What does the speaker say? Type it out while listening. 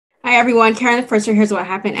Hi, everyone. Carolyn first, Here's What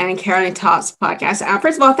Happened, and Carolyn Talks podcast.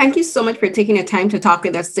 First of all, thank you so much for taking the time to talk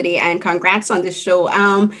with us today, and congrats on this show.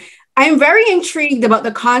 I'm very intrigued about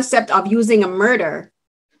the concept of using a murder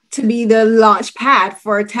to be the launch pad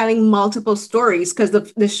for telling multiple stories, because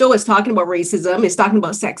the show is talking about racism, it's talking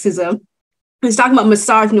about sexism, it's talking about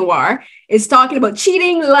misogynoir, it's talking about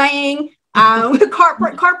cheating, lying,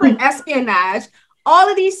 corporate espionage, all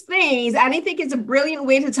of these things. And I think it's a brilliant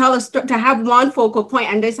way to tell a story, to have one focal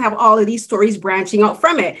point and just have all of these stories branching out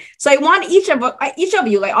from it. So I want each of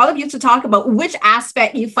you, like all of you, to talk about which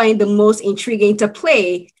aspect you find the most intriguing to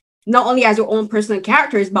play, not only as your own personal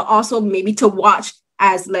characters, but also maybe to watch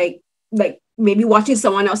as like maybe watching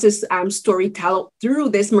someone else's story tell through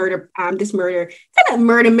this murder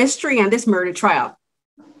mystery and this murder trial.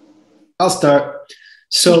 I'll start.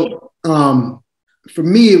 So for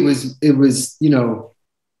me, it was,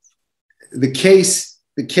 the case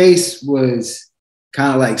was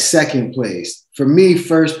kind of like second place. For me,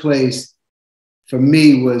 first place for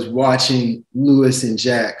me was watching Lewis and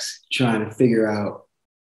Jax trying to figure out.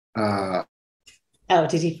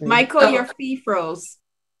 Did he freeze? Michael, your fee froze.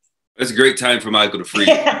 It's a great time for Michael to freeze.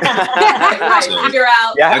 Figure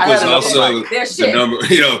out. Yeah, Michael's also the number.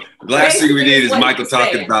 The last thing we need is Michael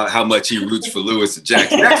talking about how much he roots for Lewis and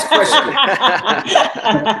Jax. Next question.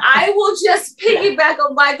 I will just piggyback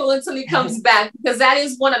on Michael until he comes back, because that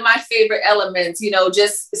is one of my favorite elements.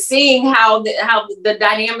 Just seeing how the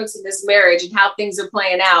dynamics in this marriage and how things are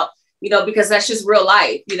playing out. Because that's just real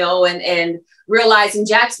life. And realizing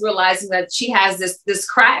that she has this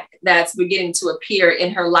crack that's beginning to appear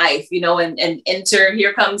in her life, and enter,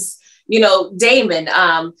 here comes, Damon.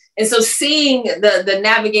 And so seeing the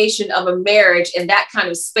navigation of a marriage in that kind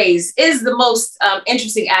of space is the most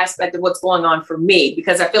interesting aspect of what's going on for me,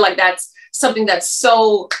 because I feel like that's something that's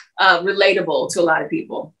so relatable to a lot of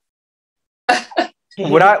people.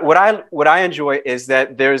 What I enjoy is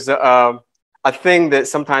that there's a thing that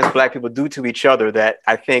sometimes Black people do to each other that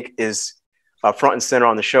I think is front and center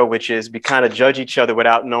on the show, which is we kind of judge each other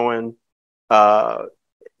without knowing, the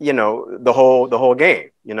whole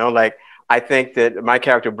game. Like, I think that my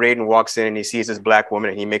character Braden walks in and he sees this Black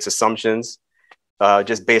woman and he makes assumptions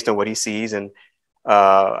just based on what he sees. And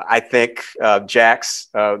I think Jax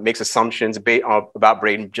makes assumptions about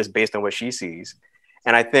Braden just based on what she sees.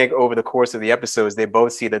 And I think over the course of the episodes, they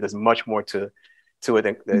both see that there's much more to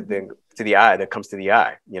it than to the eye that comes to the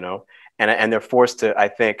eye, and they're forced to, I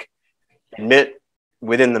think, admit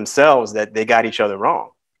within themselves that they got each other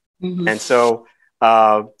wrong. Mm-hmm. And so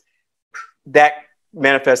that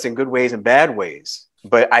manifests in good ways and bad ways.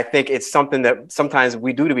 But I think it's something that sometimes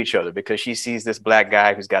we do to each other, because she sees this Black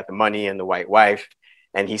guy who's got the money and the white wife,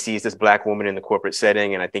 and he sees this Black woman in the corporate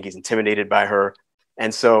setting, and I think he's intimidated by her.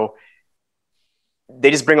 And so they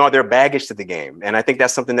just bring all their baggage to the game. And I think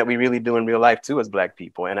that's something that we really do in real life too, as Black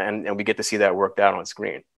people. And we get to see that worked out on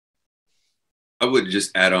screen. I would just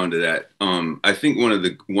add on to that. I think one of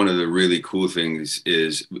the really cool things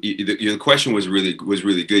is the question was really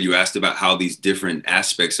good. You asked about how these different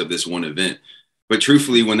aspects of this one event, but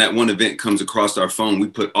truthfully, when that one event comes across our phone, we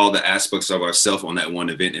put all the aspects of ourselves on that one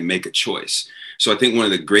event and make a choice. So I think one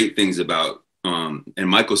of the great things about, and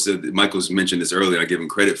Michael's mentioned this earlier, I give him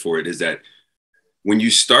credit for it, is that when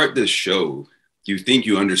you start the show, you think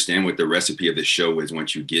you understand what the recipe of the show is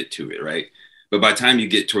once you get to it, right? But by the time you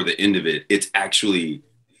get toward the end of it, it's actually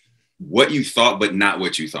what you thought, but not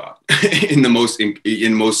what you thought in the most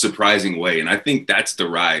surprising way. And I think that's the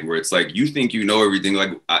ride, where it's like, you think you know everything,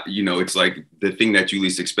 like, it's like the thing that you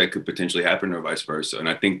least expect could potentially happen, or vice versa. And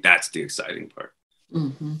I think that's the exciting part.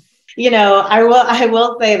 Mm-hmm. I will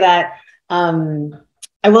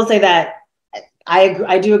say that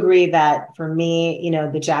I do agree that for me,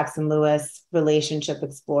 the Jackson Lewis relationship,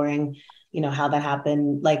 exploring, how that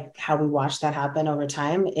happened, like how we watched that happen over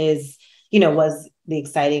time is, was the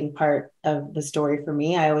exciting part of the story for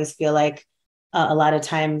me. I always feel like a lot of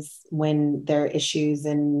times when there are issues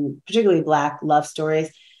in particularly Black love stories,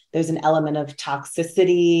 there's an element of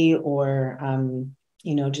toxicity or,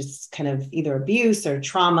 just kind of either abuse or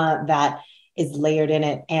trauma that is layered in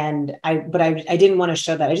it. And I didn't want to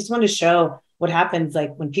show that. I just wanted to show what happens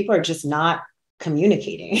like when people are just not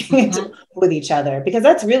communicating mm-hmm. with each other, because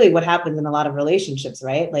that's really what happens in a lot of relationships,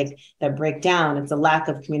 right? Like that break down. It's a lack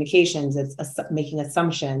of communications. It's making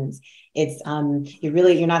assumptions. It's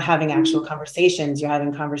you're not having actual conversations. You're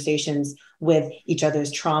having conversations with each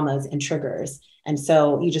other's traumas and triggers. And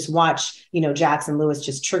so you just watch, Jax and Lewis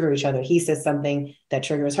just trigger each other. He says something that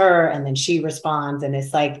triggers her, and then she responds, and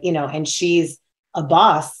it's like, and she's a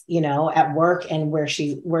boss, you know, at work and where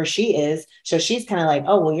she is. So she's kind of like,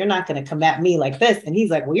 oh, well, you're not going to come at me like this. And he's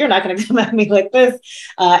like, well, you're not going to come at me like this.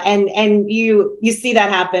 And you see that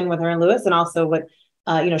happen with her and Lewis, and also what,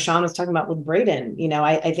 you know, Sean was talking about with Brayden. You know,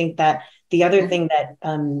 I think that the other thing that,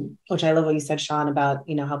 which I love what you said, Sean, about,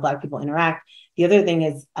 you know, how Black people interact. The other thing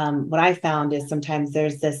is, what I found is sometimes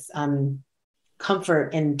there's this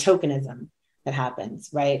comfort in tokenism that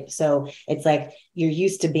happens, right? So it's like you're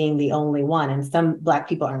used to being the only one, and some Black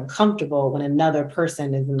people are uncomfortable when another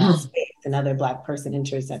person is in that space, another Black person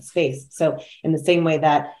enters that space. So in the same way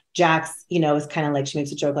that Jax, you know, is kind of like, she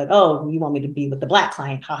makes a joke like, oh, you want me to be with the Black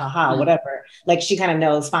client, ha ha ha, whatever. Like she kind of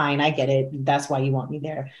knows, fine, I get it. That's why you want me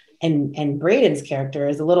there. And Brayden's character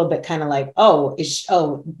is a little bit kind of like,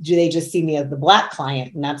 do they just see me as the Black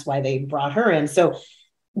client, and that's why they brought her in? So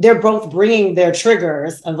they're both bringing their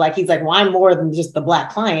triggers of like, he's like, well, I'm more than just the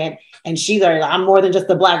Black client. And she's like, I'm more than just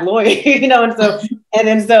the Black lawyer, you know?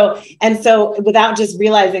 And so without just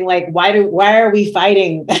realizing like, why are we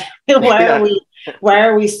fighting? Why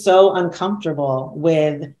are we so uncomfortable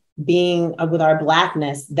with being with our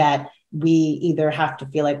Blackness that we either have to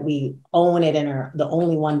feel like we own it and are the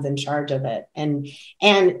only ones in charge of it? And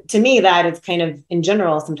to me, that is kind of in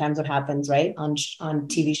general sometimes what happens, right, on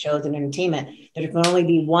TV shows and entertainment. There can only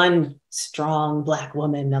be one strong Black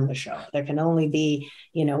woman on the show. There can only be,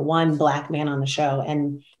 you know, one Black man on the show.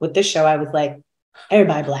 And with this show, I was like,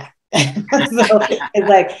 everybody Black. So it's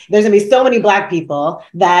like there's gonna be so many Black people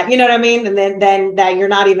that, you know what I mean, and then that you're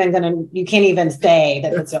not even you can't even say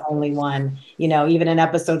that it's the only one. You know, even in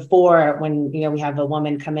episode 4, when, you know, we have a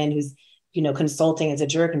woman come in who's, you know, consulting as a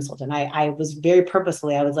juror consultant, I was very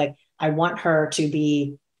purposefully, I was like, I want her to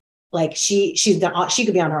be like, she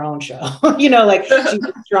could be on her own show. You know, like she's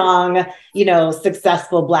a strong, you know,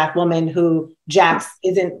 successful Black woman who Jax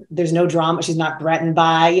isn't, there's no drama, she's not threatened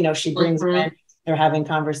by, you know, she brings her in. They're having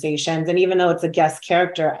conversations. And even though it's a guest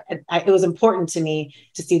character, it was important to me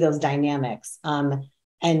to see those dynamics.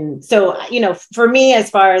 And so, you know, for me, as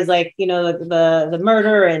far as like, you know, the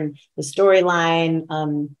murder and the storyline,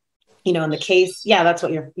 you know, in the case, yeah, that's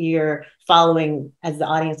what you're following as the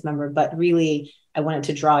audience member. But really, I wanted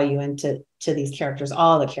to draw you into these characters,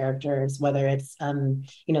 all the characters, whether it's,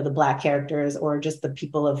 you know, the Black characters or just the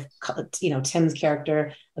people of, you know, Tim's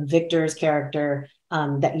character, Victor's character,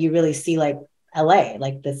 that you really see like, LA,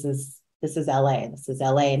 like this is LA,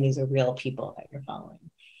 and these are real people that you're following.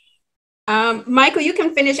 Michael, you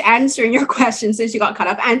can finish answering your question since you got cut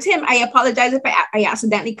off. And Tim, I apologize if I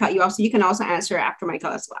accidentally cut you off, so you can also answer after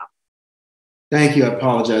Michael as well. Thank you. I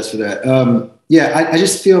apologize for that. Yeah, I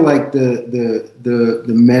just feel like the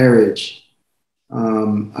marriage.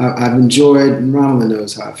 I've enjoyed, and Raamla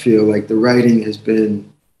knows how I feel. Like the writing has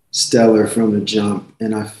been stellar from the jump,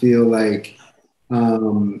 and I feel like.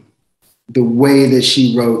 The way that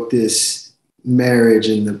she wrote this marriage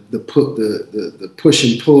and the push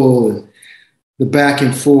and pull and the back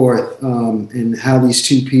and forth, and how these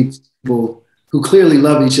two people who clearly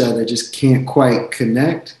love each other just can't quite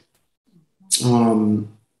connect. You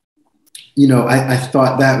know, I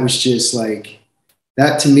thought that was just like,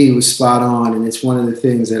 that to me was spot on. And it's one of the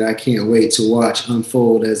things that I can't wait to watch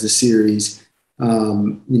unfold as the series,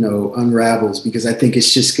 you know, unravels, because I think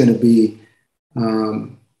it's just going to be,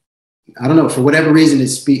 I don't know, for whatever reason, it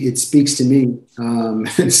speaks to me.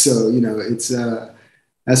 And so, you know, it's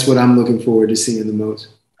that's what I'm looking forward to seeing the most.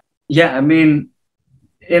 Yeah, I mean,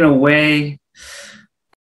 in a way,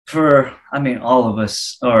 all of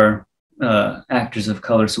us are actors of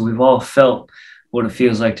color, so we've all felt what it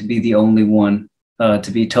feels like to be the only one,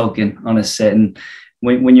 to be token on a set. And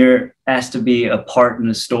when you're asked to be a part in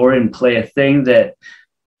a story and play a thing that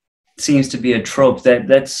seems to be a trope,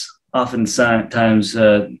 that's oftentimes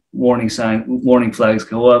warning flags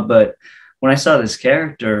go up. But when I saw this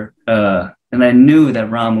character, and I knew that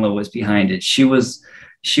Raamla was behind it, she was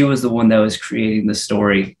the one that was creating the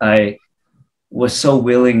story. I was so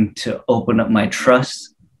willing to open up my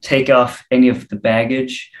trust, take off any of the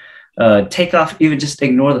baggage, even just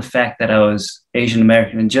ignore the fact that I was Asian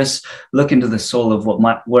American, and just look into the soul of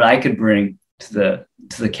what I could bring to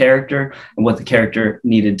the character and what the character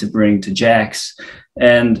needed to bring to Jax.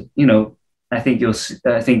 And, you know, I think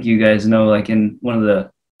you guys know, like in one of the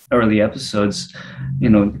early episodes, you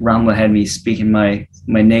know, Raamla had me speaking my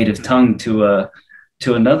native tongue to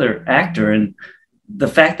another actor. And the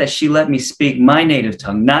fact that she let me speak my native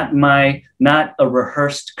tongue, not a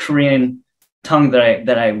rehearsed Korean tongue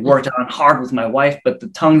that I worked on hard with my wife, but the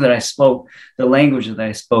tongue that I spoke, the language that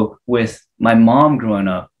I spoke with my mom growing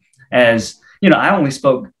up. As you know, I only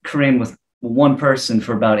spoke Korean with one person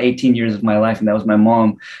for about 18 years of my life, and that was my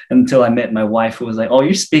mom, until I met my wife, who was like, oh,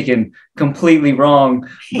 you're speaking completely wrong.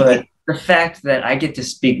 But the fact that I get to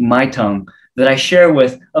speak my tongue that I share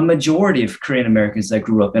with a majority of Korean Americans that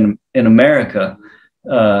grew up in America,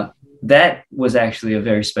 that was actually a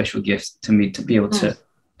very special gift to me, to be able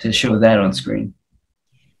to show that on screen.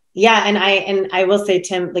 Yeah, and I will say,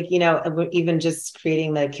 Tim, like, you know, even just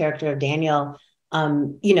creating the character of Daniel,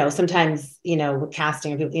 you know, sometimes, you know, with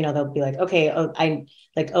casting, you know, they'll be like, okay,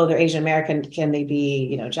 they're Asian American, can they be,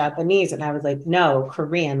 you know, Japanese? And I was like, no,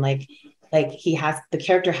 Korean, like the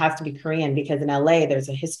character has to be Korean, because in LA there's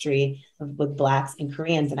a history with Blacks and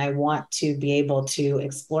Koreans, and I want to be able to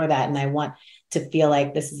explore that, and I want to feel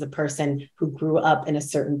like this is a person who grew up in a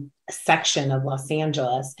certain section of Los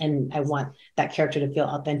Angeles, and I want that character to feel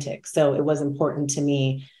authentic. So it was important to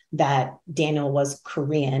me that Daniel was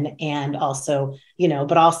Korean, and also, you know,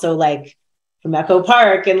 but also like from Echo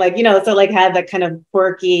Park, and like, you know, so like had that kind of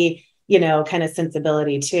quirky, you know, kind of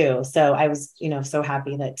sensibility too. So I was, you know, so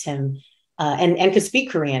happy that Tim and could speak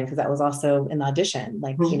Korean, because that was also in the audition,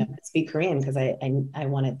 like, you know, could speak Korean, because I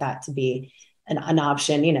wanted that to be an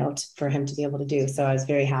option, you know, for him to be able to do. So I was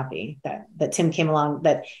very happy that Tim came along,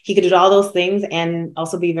 that he could do all those things and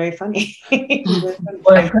also be very funny.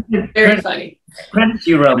 Very funny. Credit to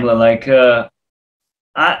you, Raamla. Like,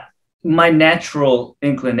 my natural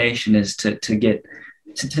inclination is to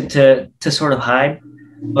sort of hide,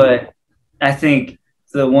 but I think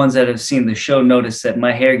the ones that have seen the show notice that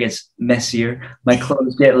my hair gets messier, my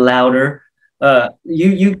clothes get louder.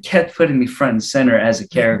 You kept putting me front and center as a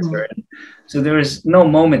character. And so there was no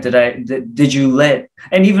moment did you let,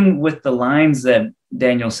 and even with the lines that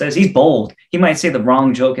Daniel says, he's bold. He might say the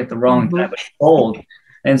wrong joke at the wrong time, but he's bold.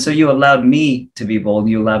 And so you allowed me to be bold.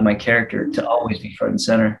 You allowed my character to always be front and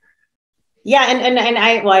center. Yeah. And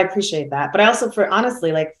I appreciate that. But I also,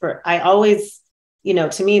 I always, you know,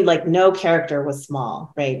 to me, like, no character was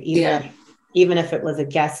small, right? Even if it was a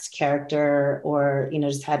guest character or, you know,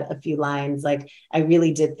 just had a few lines, like, I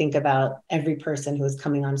really did think about every person who was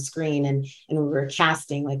coming on screen, and we were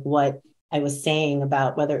casting, like, what I was saying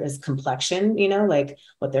about whether it was complexion, you know, like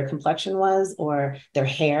what their complexion was, or their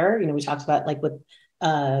hair. You know, we talked about, like, with,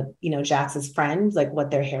 you know, Jax's friends, like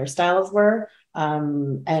what their hairstyles were.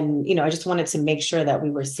 And, you know, I just wanted to make sure that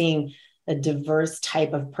we were seeing a diverse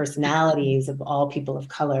type of personalities of all people of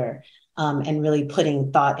color, and really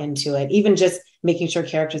putting thought into it. Even just making sure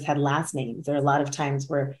characters had last names. There are a lot of times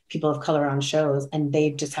where people of color are on shows and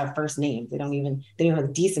they just have first names. They don't even have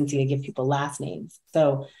the decency to give people last names.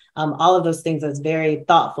 So all of those things was very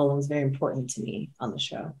thoughtful and was very important to me on the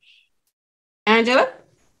show. Angela?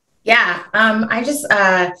 Yeah, I just,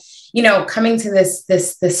 you know, coming to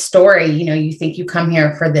this story, you know, you think you come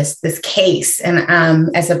here for this case,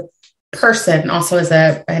 and as a person, also as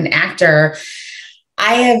an actor,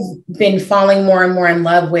 I have been falling more and more in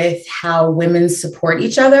love with how women support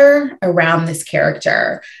each other around this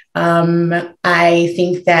character. I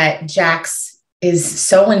think that Jax is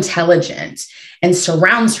so intelligent and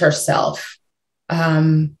surrounds herself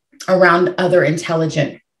around other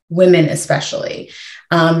intelligent women, especially.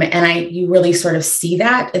 And you really sort of see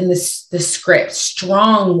that in the script.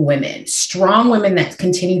 Strong women that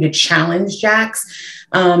continue to challenge Jax.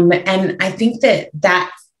 And I think that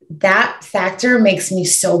factor makes me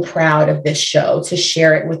so proud of this show, to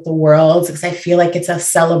share it with the world, because I feel like it's a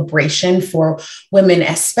celebration for women,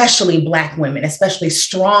 especially Black women, especially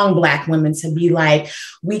strong Black women, to be like,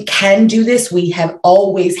 we can do this. We have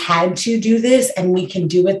always had to do this, and we can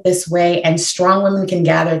do it this way. And strong women can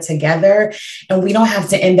gather together, and we don't have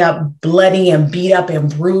to end up bloody and beat up and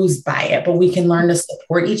bruised by it, but we can learn to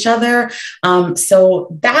support each other.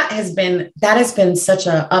 So that has been such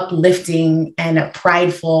an uplifting and a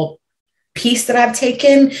prideful piece that I've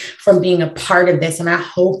taken from being a part of this. And I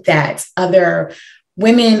hope that other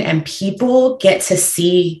women and people get to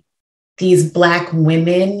see these Black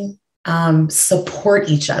women support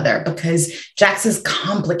each other, because Jax is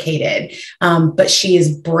complicated, but she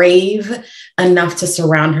is brave enough to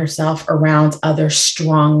surround herself around other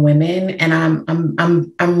strong women. And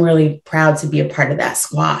I'm really proud to be a part of that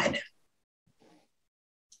squad.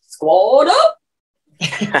 Squad up.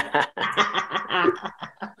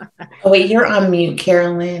 Oh, wait, you're on mute,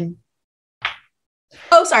 Carolyn.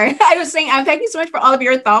 Oh, sorry. I was saying, thank you so much for all of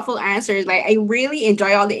your thoughtful answers. Like, I really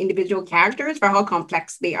enjoy all the individual characters for how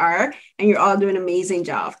complex they are, and you're all doing an amazing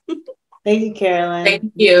job. Thank you, Carolyn.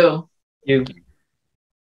 Thank you. Thank you.